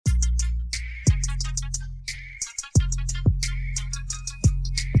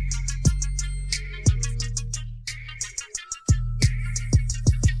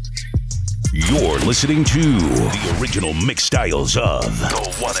You're listening to the original mix styles of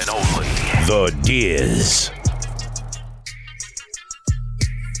the one and only The Diz.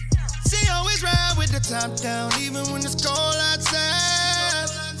 She always ride with the top down, even when it's cold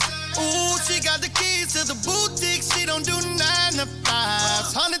outside. Ooh, she got the keys to the boutique. She don't do 9 to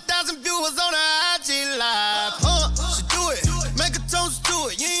 5. 100,000 viewers on her IG live. She do it, make a toast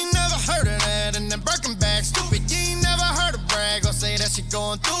to it. You ain't never heard of that. And then Birkin bag, stupid. You ain't never heard her brag or say that she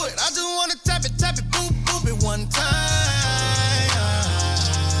going through it. I just wanna tap it, boop, boop it one time.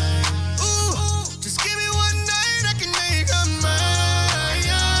 Ooh, just give me one night, I can make her mine.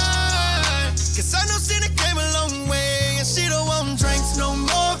 Cause I know she done came a long way, and she don't want drinks no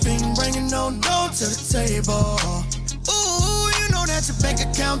more. Ain't bringing no dough to the table. Ooh, you know that your bank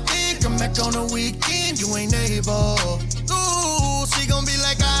account big. Come back on the weekend, you ain't able. Ooh, she gon' be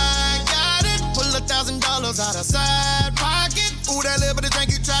like, I got it. Pull $1,000 out her side pocket. Ooh, that little bit of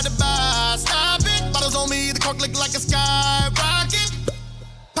drink you tried to buy, stop it. Bottles on me, the cork look like a skyrocket.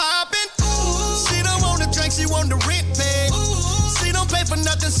 Poppin', ooh, she don't want the drink, she want the rent paid. She don't pay for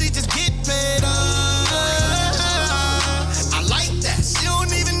nothing, she just get paid. I like that, she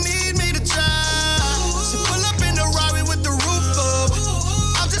don't even need me to try. She pull up in the Rari with the roof up.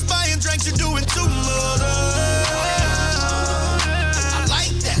 I'm just buying drinks, you doing too much. I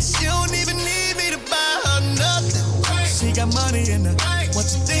like that, she don't even need me to buy her nothing. She got money in her, what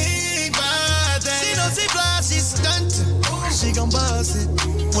you think about that? She know she fly, she stuntin'. She gon' buzz it,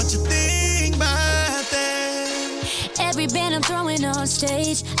 what you think about that? Every band I'm throwing on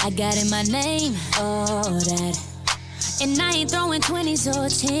stage, I got in my name, all that. And I ain't throwing 20s or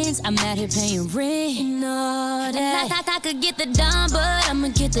 10s, I'm out here paying rent and all that. I could get the dime, but I'ma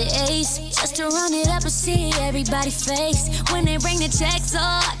get the ace, just to run it up and see everybody's face. When they bring the checks,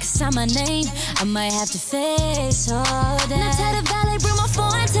 I can sign my name, I might have to face all that. Now tell the valet, bring my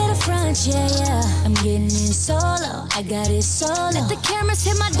phone to the front, yeah. I'm getting in solo, I got it solo. Let the cameras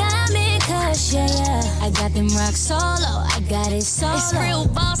hit my diamond cush, yeah. I got them rock solo, I got it solo. It's real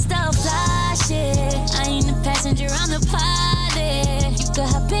boss stuff, fly shit. I ain't the passenger, I'm the pilot. You could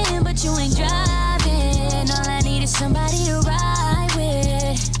hop in, but you ain't driving. All I need is somebody to ride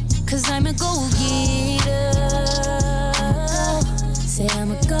with. Cause I'm a go-getter. Say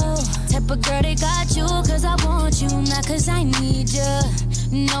I'm a go. Type of girl that got you, cause I want you, not cause I need you.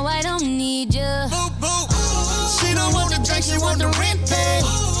 No, I don't need you. Boop, boop. She don't want the drink, she want the rent paid.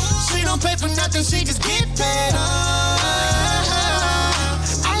 She don't pay for nothing, she just get paid.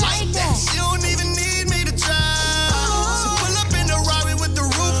 I like that. She don't even need me to try. She pull up in the Rari with the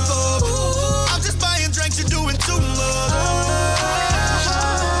roof up. I'm just buying drinks, you doing too much.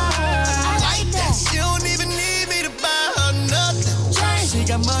 I like that. She don't even need me to buy her nothing. She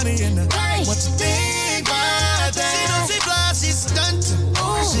got money in her. What you think about that? She don't see fly, she stuntin'.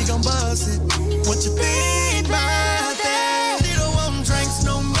 She gon' buzz it. What you think about that? She don't want drinks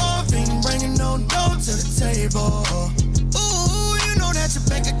no more. Ain't bringing no dough to the table. Ooh, you know that your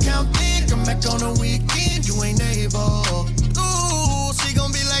bank account big. Come back on the weekend, you ain't able. Ooh, she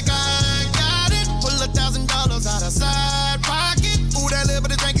gon' be like, I got it. Pull $1,000 out her side pocket. Ooh, that little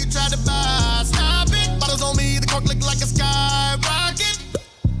bit of drink you tried to buy, stop it. Bottles on me, the cork look like a skyrocket.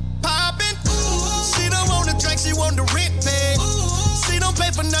 Poppin', ooh, she don't want the drink, she want the rent paid. She don't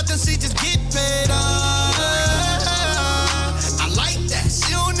pay for nothing, she just get paid. I like that,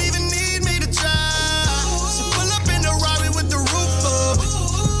 she don't even need me to try. She pull up in the Rari with the roof up.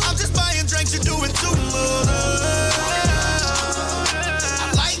 I'm just buying drinks, you doing too much.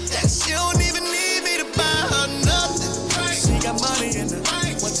 I like that, she don't even need me to buy her nothing. She got money in her,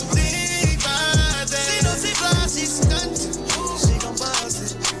 what you think about that? She don't see fly, she stuntin'. She gon' buzz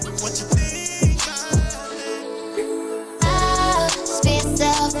it, what you think about that? Being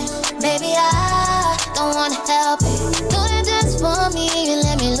selfish, baby, I don't wanna help it. Do that just for me, you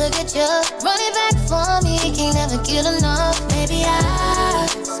let me look at you. Run it back for me, can't never get enough. Baby, I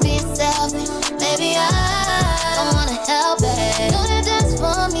being selfish, baby, I don't wanna help it. Do that just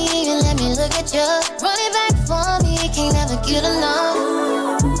for me, you let me look at you. Run it back for me, can't never get enough.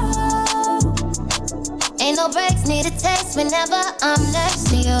 Ain't no breaks, need a taste whenever I'm next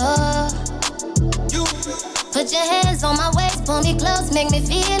to you. Put your hands on my waist, pull me close, make me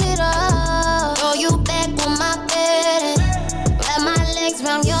feel it all. Throw you back on my bed, wrap my legs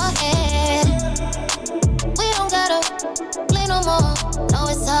round your head. We don't gotta play no more, no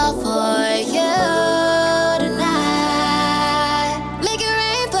it's all for you tonight. Make it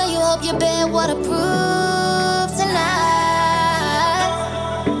rain for you, hope your bed waterproof tonight.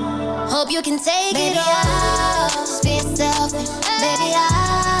 Hope you can take it all. Just being selfish, baby,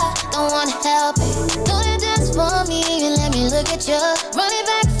 I don't wanna help it. Do that just dance for me and let me look at you. Run it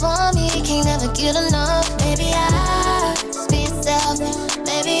back for me, can't never get enough. Maybe I be selfish.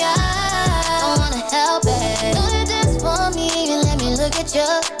 Maybe I don't wanna help it. Do the dance for me and let me look at you.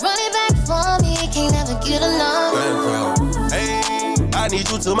 Run it back for me, can't never get enough. Hey, I need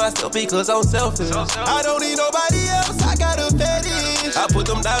you to myself because I'm selfish. I don't need nobody else, I got a fetish. I put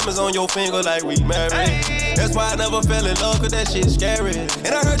them diamonds on your finger like we married. That's why I never fell in love, cause that shit's scary.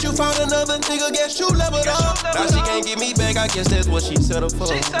 And I heard you found another nigga, guess you leveled up. Now she can't get me back, I guess that's what she settled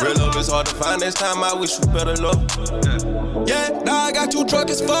for. Real love is hard to find, this time I wish you better love. Yeah, now I got you drunk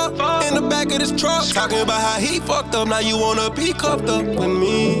as fuck in the back of this truck. Talking about how he fucked up, now you wanna be cuffed up with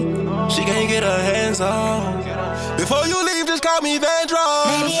me. She can't get her hands off. Before you leave, just call me Vandross.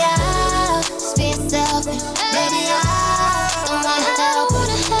 Maybe I'll be selfish. Maybe I don't wanna help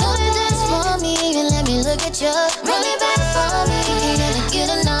it. Do the dance for me and let me look at you. Run it back for me, can't never get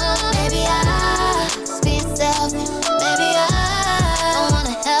enough. Maybe I'll be selfish. Maybe I don't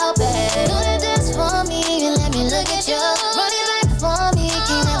wanna help it. Do the dance for me and let me look at you. Run it back for me,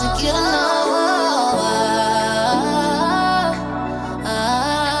 can't never get enough.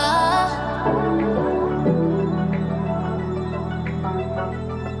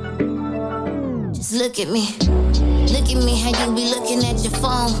 Look at me how you be looking at your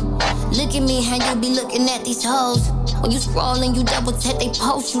phone. Look at me how you be looking at these hoes. When you scroll and you double tap they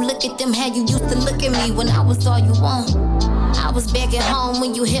post, you look at them how you used to look at me when I was all you want. I was back at home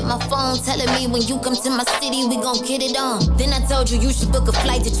when you hit my phone, telling me when you come to my city, we gon' get it on. Then I told you you should book a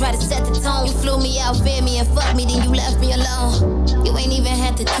flight to try to set the tone. You flew me out, fed me and fucked me, then you left me alone. You ain't even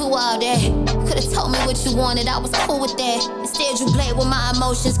had to do all that. Could've told me what you wanted, I was cool with that. Instead you played with my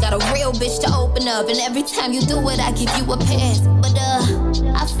emotions, got a real bitch to open up. And every time you do it, I give you a pass. But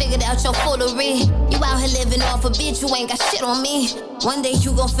I figured out your foolery. You out here living off a bitch, you ain't got shit on me. One day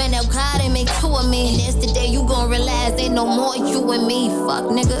you gon' find out God and make two of me. And that's the day you gon' realize ain't no more you and me. Fuck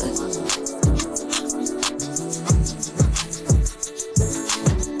nigga.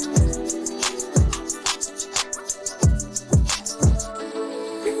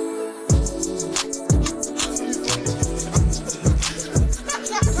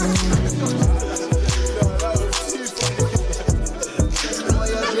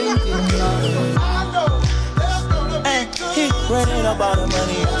 Running up all the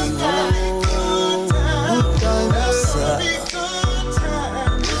money we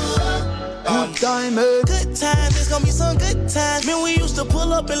Good times, it's gonna be some good times. Man, we used to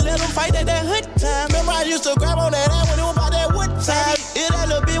pull up and let them fight at that hood time. Remember I used to grab on that ass when it was about that wood time. Yeah, that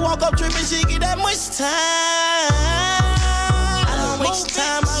little bitch walk up tripping, she get that much time. I don't waste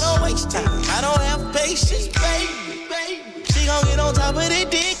time, I don't waste time. I don't have patience, baby. She gon' get on top of the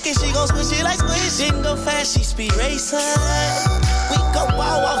dick and she gon' squish it like squish. She can go fast, she speed racing. We go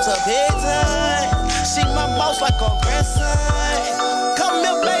wild off to bedtime. She my boss like a grandson. Come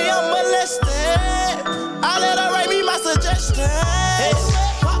here, baby, I'm molested. I let her write me my suggestions.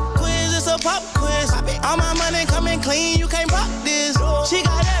 Pop quiz, it's a pop quiz. All my money coming clean, you can't pop this. She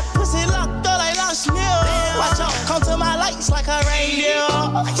got that pussy locked up like Lost Mill. Watch out, come to my lights like a reindeer.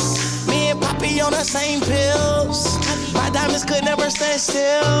 Me and Poppy on the same pills. My diamonds could never stand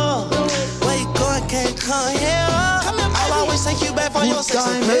still. Where you going, can't come here. I'll always take you back for your sex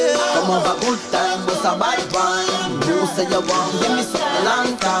appeal. Come over, good time, what's a bad one? You say you want, give me something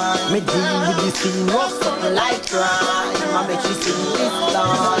long time. Me deal with the scene, rough something like crime. I make you sing this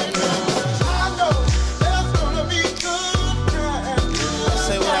line.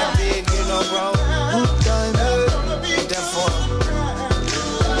 Say what I did, you know, bro. Good time, therefore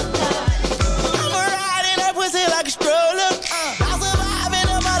I'ma ride in that pussy like a stroller. I'll survive in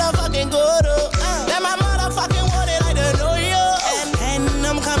a motherfucking Gordo. That my motherfucking water like the New York. And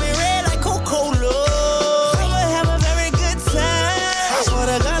I'm coming red like Coca-Cola. I'ma have a very good time. I swear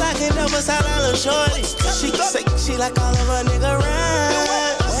to God I can never sound a little shorty. She say she like all of her nigga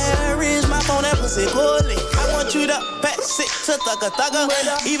rhyme. Where is my phone, that pussy goalie? I want you to pass it to thugger.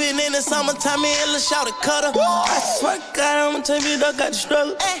 Even in the summertime, me and Lil' Shawty cutter. I swear to God, I'ma tell you that got the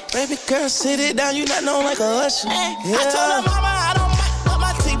struggle. Baby girl, sit it down, you not known like a usher. I told her mama I don't mind what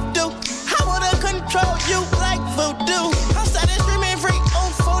my teeth do. I wanna control you like voodoo. I'm starting streaming free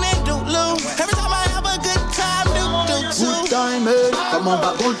on phone and doodloo. Every time I have a good time, do too. Good time, hey. Come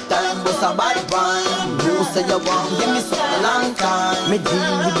over, good time, what's a bad one? You say you want, give me something long time. Me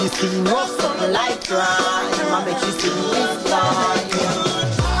deal with the scene, rough something like crime. I make you sing this line.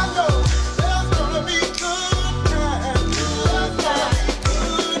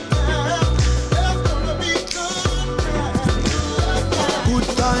 Good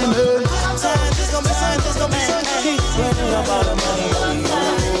time, hey. This gon' be fun. Keep running up all the money.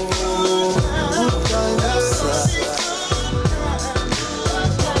 Good time,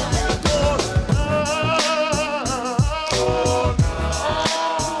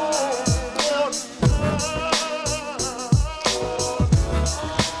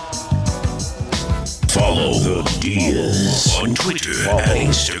 Twitter and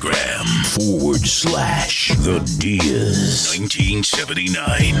Instagram /The Diaz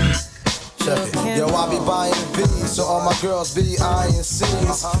 1979. Check it. Yo, I be buying B's, so all my girls be eyeing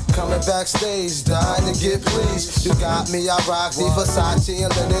C's. Coming backstage, dying to get pleased. You got me, I rock the Versace and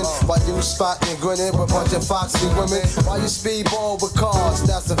linen. While you spotting, grinning with a bunch of foxy women. While you speedball with cars,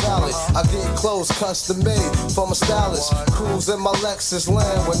 that's a valid. I get clothes custom made from a stylist. Cruise in my Lexus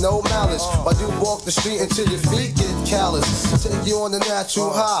land with no malice. While you walk the street until your feet get callous. Take you on the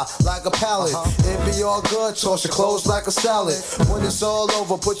natural high like a pallet. It be all good, toss your clothes like a salad. When it's all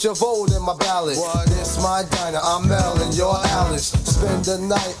over, put your vote in my ballot. This my diner, I'm Mel and you're Alice. Spend the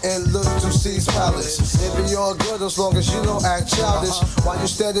night in Little C's Palace. It be all good as long as you don't act childish. While you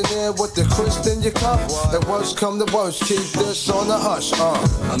standing there with the crisp in your cup. The worst come to worst, keep this on the hush.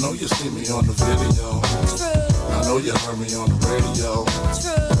 I know you see me on the video. I know you heard me on the radio.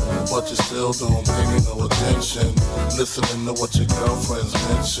 But you still don't pay me no attention. Listening to what your girlfriends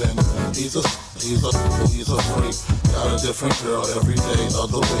mention. He's a freak. Got a different girl every day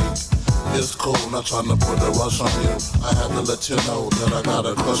of the week. It's cool, not trying to put a rush on you. I had to let you know that I got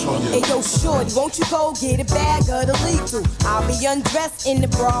a crush on you. Hey yo, shorty, won't you go get a bag of the lethal? I'll be undressed in the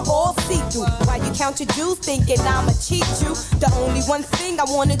bra all see-through. While you count your jewels thinking I'ma cheat you. The only one thing I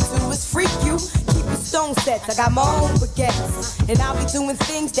wanna do is freak you. Keep your stone sets, I got my own baguettes. And I'll be doing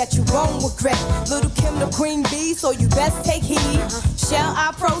things that you won't regret. Little Kim the queen bee, so you best take heed. Shall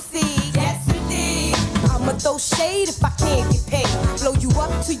I proceed? Yes indeed. I'ma throw shade if I can't get paid. Blow you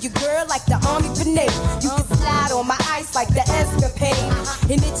up to your girl like the army grenade. You can slide on my ice like the escapade.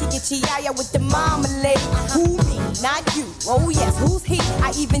 And itchy yaya with the marmalade. Who me? Not you. Oh yes, who's he?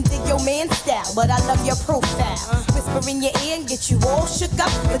 I even dig your man's style, but I love your profile. Whisper in your ear and get you all shook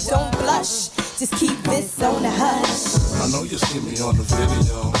up, but don't blush. Just keep this on the hush. I know you see me on the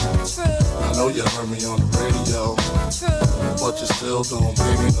video. I know you heard me on the radio. But you still don't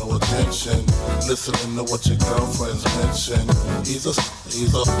pay me no attention. Listening to what your girlfriends mention. He's a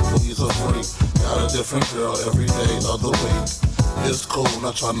freak. Got a different girl every day of the week. It's cool,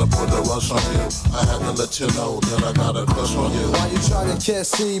 not trying to put a rush on you. I had to let you know that I got a crush on you. While you trying to catch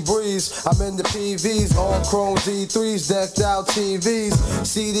sea breeze, I'm in the PVs, all chrome Z3s, decked out TVs,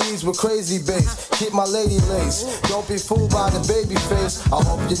 CDs with crazy bass. Keep my lady lace. Don't be fooled by the baby face. I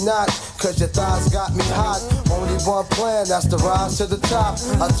hope you're not, cause your thighs got me hot. Only one plan, that's the rise to the top.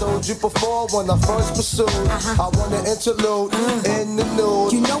 I told you before when I first pursued. I want an interlude in the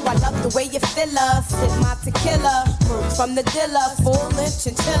nude. You know I love the way you feel us. Sip my tequila, from the dealer. Full-length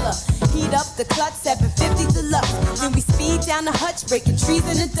chinchilla. Heat up the clutch, 750 deluxe. Then we speed down the hutch, breaking trees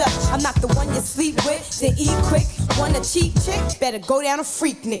in the Dutch. I'm not the one you sleep with, then eat quick. Want a cheap chick? Better go down a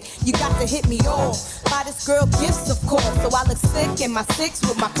freak nick. You got to hit me off. Buy this girl gifts, of course. So I look sick in my six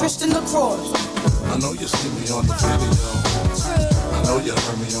with my Christian LaCroix. I know you see me on the video. I know you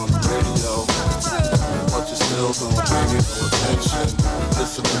heard me on the radio. But you still don't pay me no attention.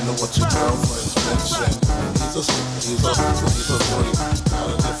 Listening to what your girlfriends mention. He's a freak. Got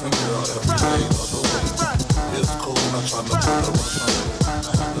a different girl every day of the week. It's cool, not trying to put a rush on you.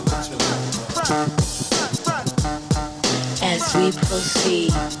 I have to let you know. As we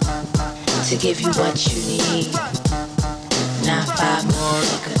proceed to give you what you need. Now 5 more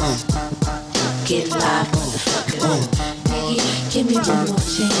seconds. Get live, motherfuckers. Biggie, give me one more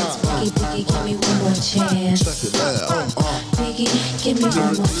chance. Biggie, give me one more chance. Check it out. Biggie, give me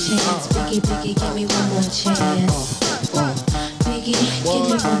one more chance. Biggie, give me one more chance. Biggie, give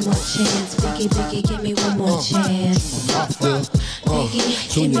me one more chance. Biggie, give me one more chance.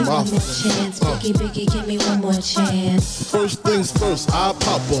 Biggie, give me one more chance. Biggie, give me one more chance. First things first, I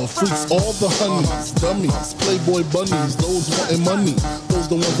pop off. Freaks all the honeys, dummies, playboy bunnies, those wanting money. Those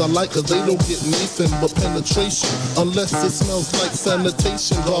the ones I like, cause they don't get nothing but penetration. Unless it smells like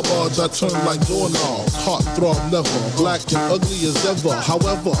sanitation. Garbage, I turn like doorknobs. Heart throb never, black and ugly as ever.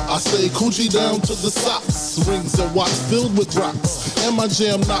 However, I stay coochie down to the socks. Rings and watch filled with rocks. And my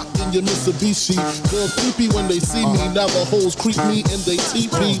jam knocked in your Mitsubishi. Girls creepy when they see me. Navajos creep me in they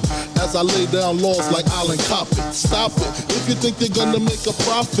teepee. As I lay down laws like Island Coppet. Stop it, if you think they're gonna make a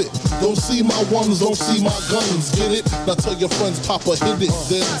profit. Don't see my ones, don't see my guns. Get it? Now tell your friends Papa hit it,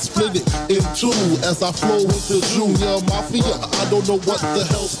 then split it in two. As I flow with the Junior Mafia. I don't know what the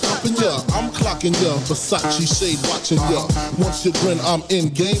hell's stopping ya. I'm clocking ya, Versace shade watching ya. Once you grin, I'm in,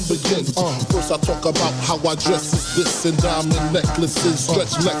 game begins. First I talk about how I dress is this, and diamond necklaces,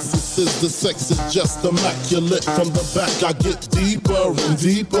 stretch Lexuses. The sex is just immaculate. From the back I get deeper and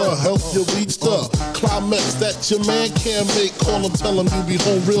deeper. Help you reach the climax that your man can't make. Call him, tell him you be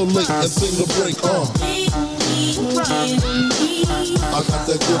home real late and sing the break. I got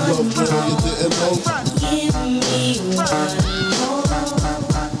that good love, girl, you didn't know. Give me one more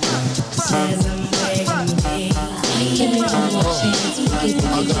Give me one more chance. Biggie,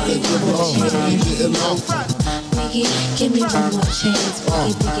 give me one more chance. Biggie, give me one more chance.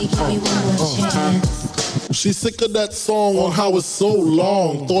 Biggie, give me one more chance. She's sick of that song on how it's so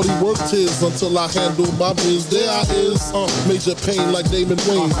long. Thought he worked his until I handled my biz. There I is, major pain like Damon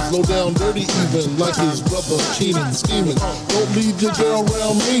Wayans. Low down dirty even like his brother Keenan scheming. Don't leave your girl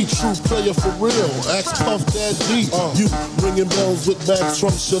around me, true player for real. Ask Puff Dad G. You ringing bells with bags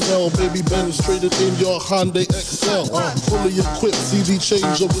from Chanel. Baby Benz traded in your Hyundai XL. Fully equipped CD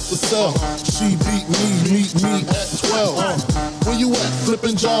changer with the cell. She beat me, meet me at 12. Where you at?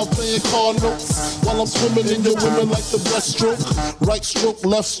 Flipping job, playing car notes. While I'm swimming in your women like the breaststroke. Right stroke,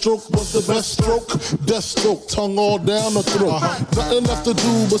 left stroke was the best stroke. Death stroke, tongue all down the throat. Nothing left to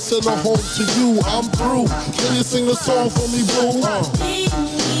do but send her home to you. I'm through. Can you sing a song for me, boo?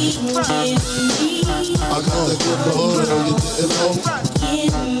 I got that good love, girl, you didn't know.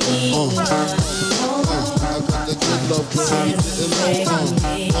 I got that good love, girl, you didn't know.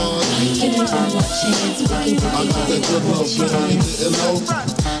 Give me one more chance. I got that good love, girl, you didn't know.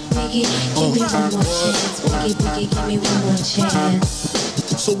 Biggie, give me one more chance. Biggie, give me one more chance.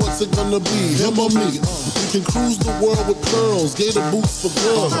 So what's it gonna be, him or me? You can cruise the world with pearls, gator boots for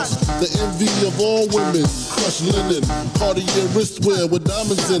girls. The envy of all women, crushed linen, party your wristwear with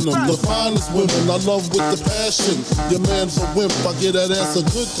diamonds in them. The finest women I love with the passion. Your man's a wimp, I get that ass a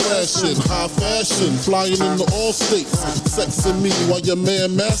good thrashing. High fashion, flying into all states. Sexing me while your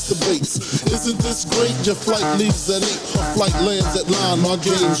man masturbates. Isn't this great? Your flight leaves at 8, her flight lands at 9. My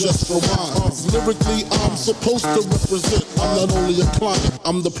game just rewinds. Lyrically, I'm supposed to represent. I'm not only a client,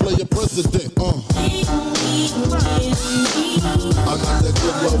 I'm the player president. I got that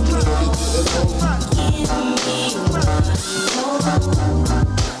good love, girl, you didn't know.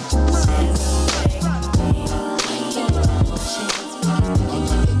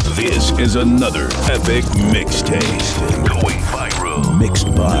 This is another epic mixtape. Going viral. Mixed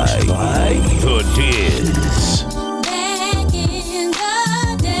by The Diz.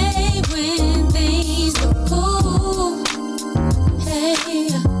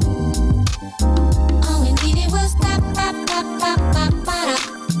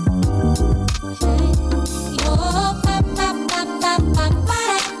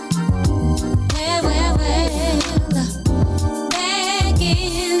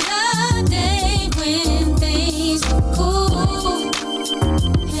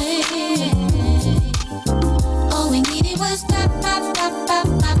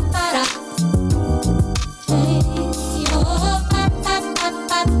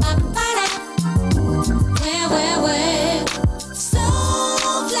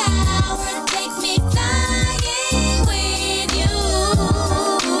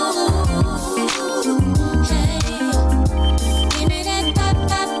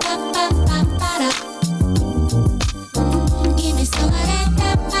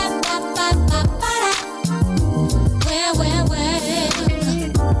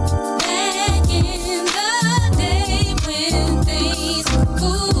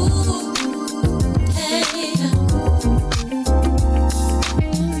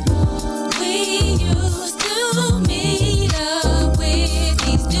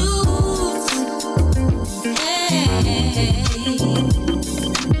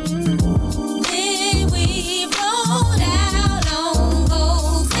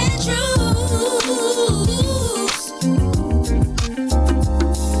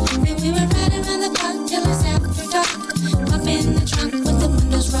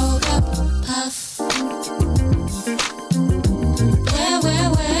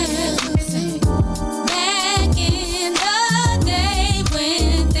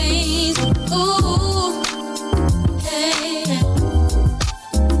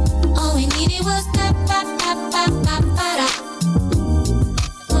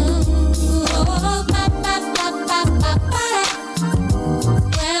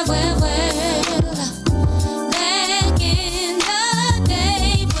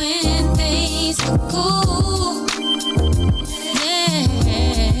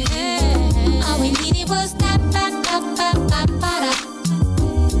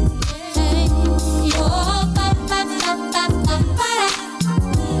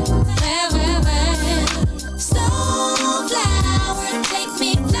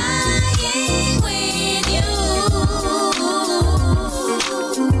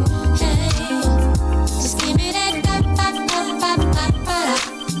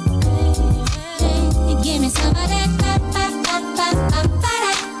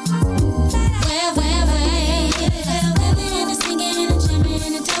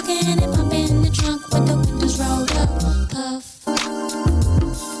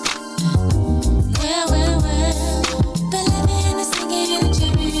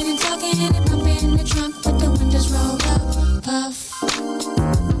 puff.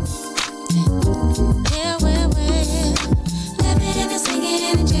 Yeah, well, laughing and singing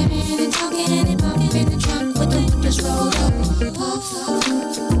and jamming and talking and bumping in the trunk with the windows rolled up. Puff.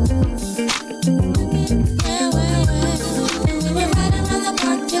 Yeah, well, and we were riding around the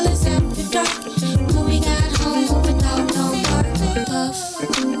park till it's after dark. When we got home without no bark. Puff.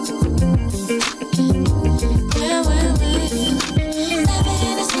 Yeah, well,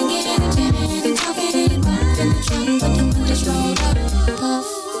 laughing and singing and jamming and talking and bumping in the trunk with the windows rolled up. Puff.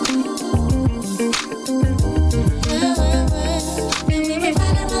 Yeah, well, and we were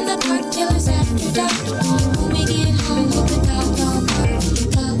riding around the park till it's after dark. When we get home without no bark.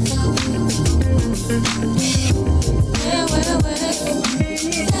 Puff. Yeah, well,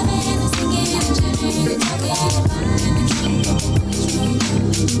 laughing and singing and jamming and talking and bumping in the trunk with the windows rolled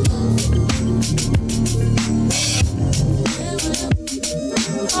up.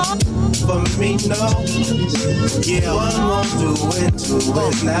 For me, no. Yeah, one won't do it, two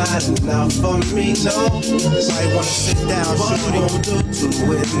is not enough. For me, no. Might wanna sit down, one won't do,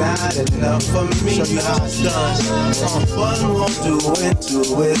 two is not enough. For me, show you how it's done. One won't do it, two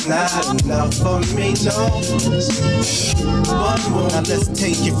is not enough. For me, no. One won't. Now let's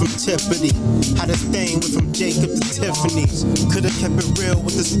take it from Tiffany. How this thing went from Jacob to Tiffany's. Could've kept it real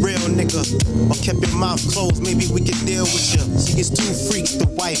with this real nigga, or kept your mouth closed. Maybe we could deal with you. She gets two freaks, the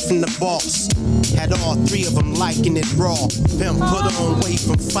wife and the boss. Had all three of them liking it raw. Pimp put on weight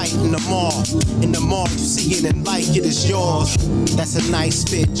from fighting them all. In the mall, you see it and like it, it's yours. That's a nice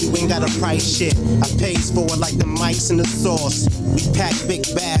fit, you ain't got a price shit. I pays for it like the mics and the sauce. We pack big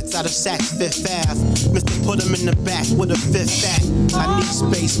bags out of Saks Fifth Ave. Mr. Put them in the back with a fifth act. I need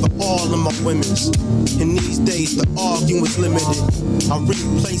space for all of my women's. In these days, the arguing's limited. I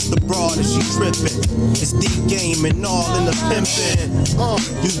replace the broad if she trippin'. It's the game and all in the pimpin'.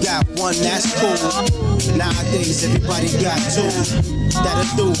 You got one, that's cool. Nowadays, everybody got two. That'll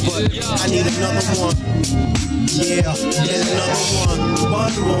do, but I need another one. Yeah, there's another one.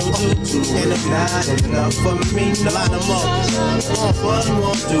 One won't do, two and it's not enough for me. No. Line them up. One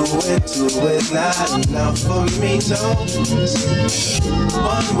won't do it, two is not enough for me. No.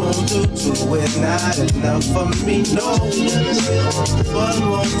 One won't do, two is not enough for me. No. One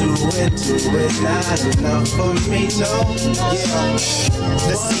won't do it, two is not enough for me. No. Yeah.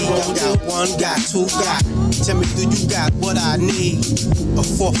 Let's see, I got one, got two, got. Tell me, do you got what I need? A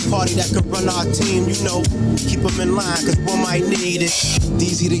fourth party that could run our team, you know. Keep them in line, cause one might need it.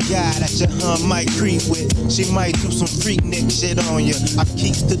 These the guy that your hun might creep with. She might do some freak nick shit on you. I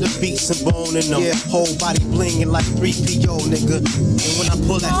keeps to the beats and boning them. Yeah, whole body blinging like 3PO, nigga. And when I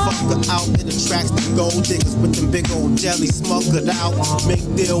pull that fucker out, it attracts the gold diggers with them big old jelly smuggled out. Make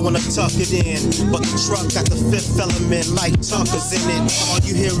deal when I tuck it in. But the truck got the fifth element like Tucker's in it. All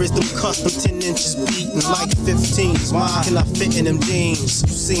you hear is them custom 10 inches beating like 15s. Why can I fit in them jeans?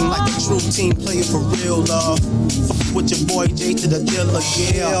 You seem like a true team player for real, love. Fuck with your boy J to the dealer,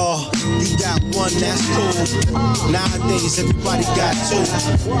 yeah. You got one, that's cool. Nowadays, everybody got two.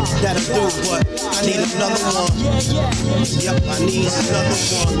 That'll do, but I need another one. Yep, I need another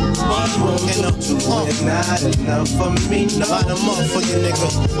one. And a two is not enough for me, no. Line them up for you, nigga.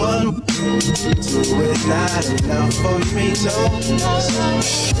 One, two is not enough for me, no.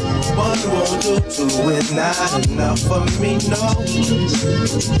 One won't do, two is not enough for me, no.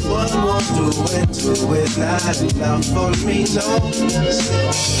 One won't do it, two is not enough for me, no.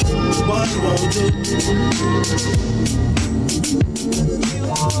 One won't do.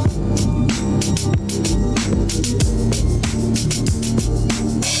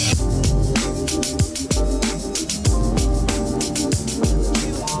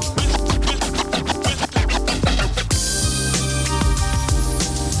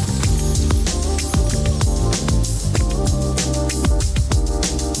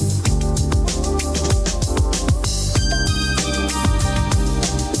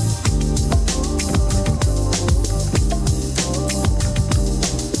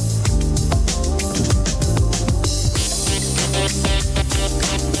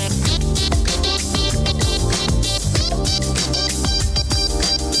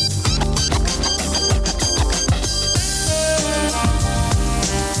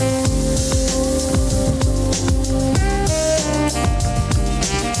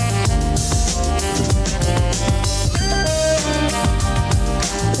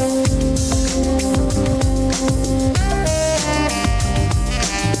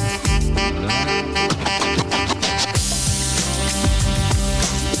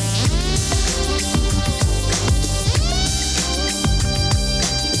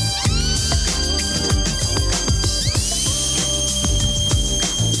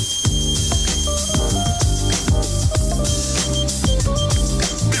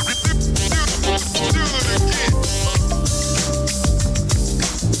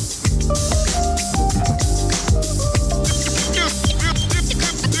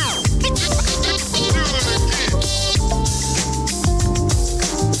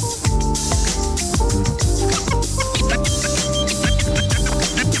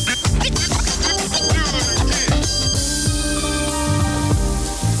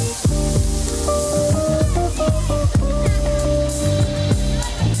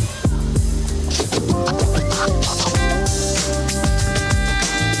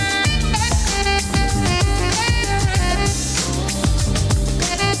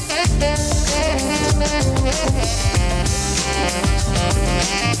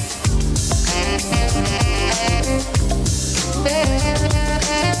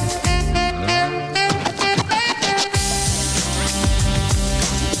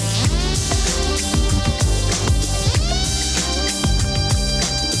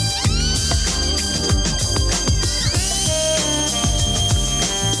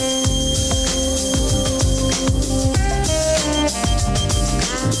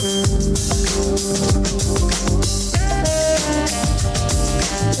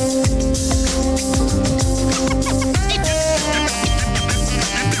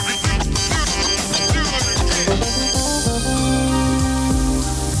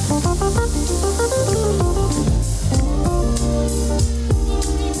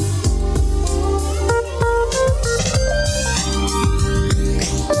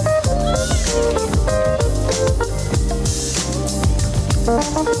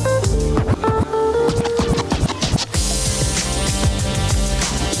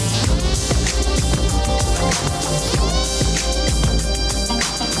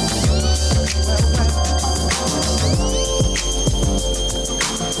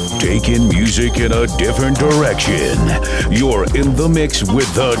 Taking music in a different direction. You're in the mix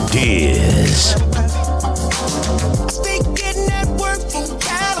with the Diz. Stick getting that work from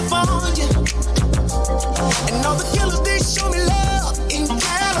California. And all the killers, they show me love in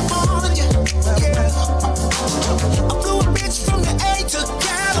California. Yeah. I flew a bitch from the A to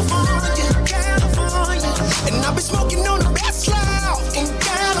California. And I've been smoking on the best loud in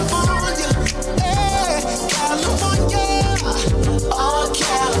California. Yeah, California. Oh,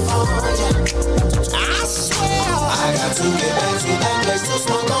 California. I swear I got to get back to that place to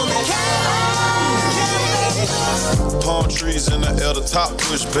smoke on that California. Palm trees in the air, the top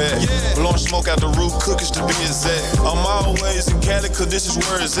push back. Blowing smoke out the roof, cookies to be exact. I'm always in Cali, cause this is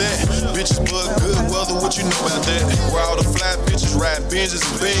where it's at. Bitches but good weather, what you know about that? Where all the fly bitches ride Benzes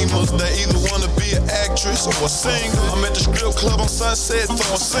and Beamers. They either wanna be an actress or a singer. I'm at the strip club on Sunset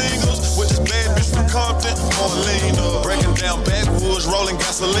throwing singles with this bad bitch from Compton on lean up. Breaking down backwoods, rolling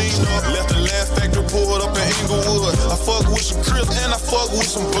gasoline up. Left the Laugh Factory, pulled up in Inglewood. I fuck with some Crips and I fuck with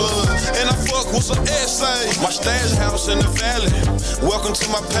some blood. And I fuck with some essays. My stash house in the valley. Welcome to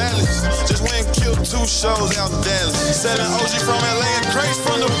my palace. Just went and killed 2 shows out in Dallas. Selling OG from LA and crates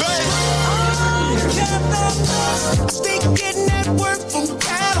from the Bay. Stick getting that work from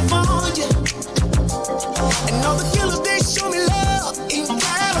California. And all the killers, they show me love in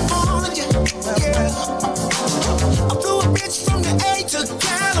California. Yeah. I flew a bitch from the A to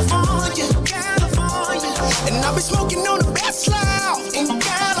California. And I've been smoking on the best loud in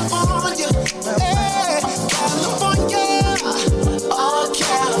California. Yeah, California. Oh,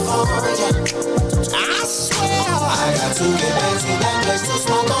 California. I swear I got to get back to that place to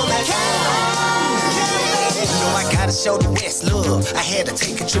smoke on that California. You know I gotta show the West love. I had to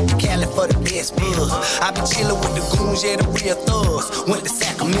take a trip to Cali for the best buzz. I been chillin' with the goons, yeah, the real thugs. Went to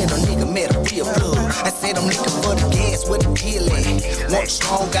Sacramento, nigga, met a real plug. I said I'm looking for the gas with the pill at. Want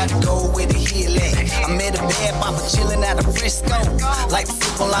strong, gotta go where the hill at. I met a bad papa chillin' out of Frisco. Like the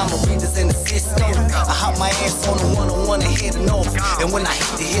football, I'm Readers in the Cisco. I hop my ass on the 101 and heading north. And when I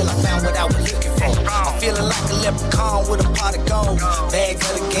hit the hill, I found what I was looking for. I'm feeling like a leprechaun with a pot of gold. Bag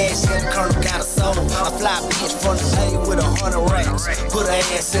of the gas, yeah, the colonel got a soul. I fly bitch from the plane with 100 racks. Put her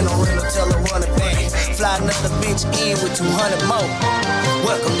ass in a rental, tell her run it back. Fly another bitch in with 200 more.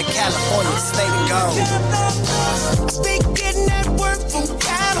 Welcome to California, state of gold. Stick getting that work from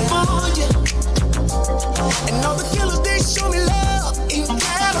California.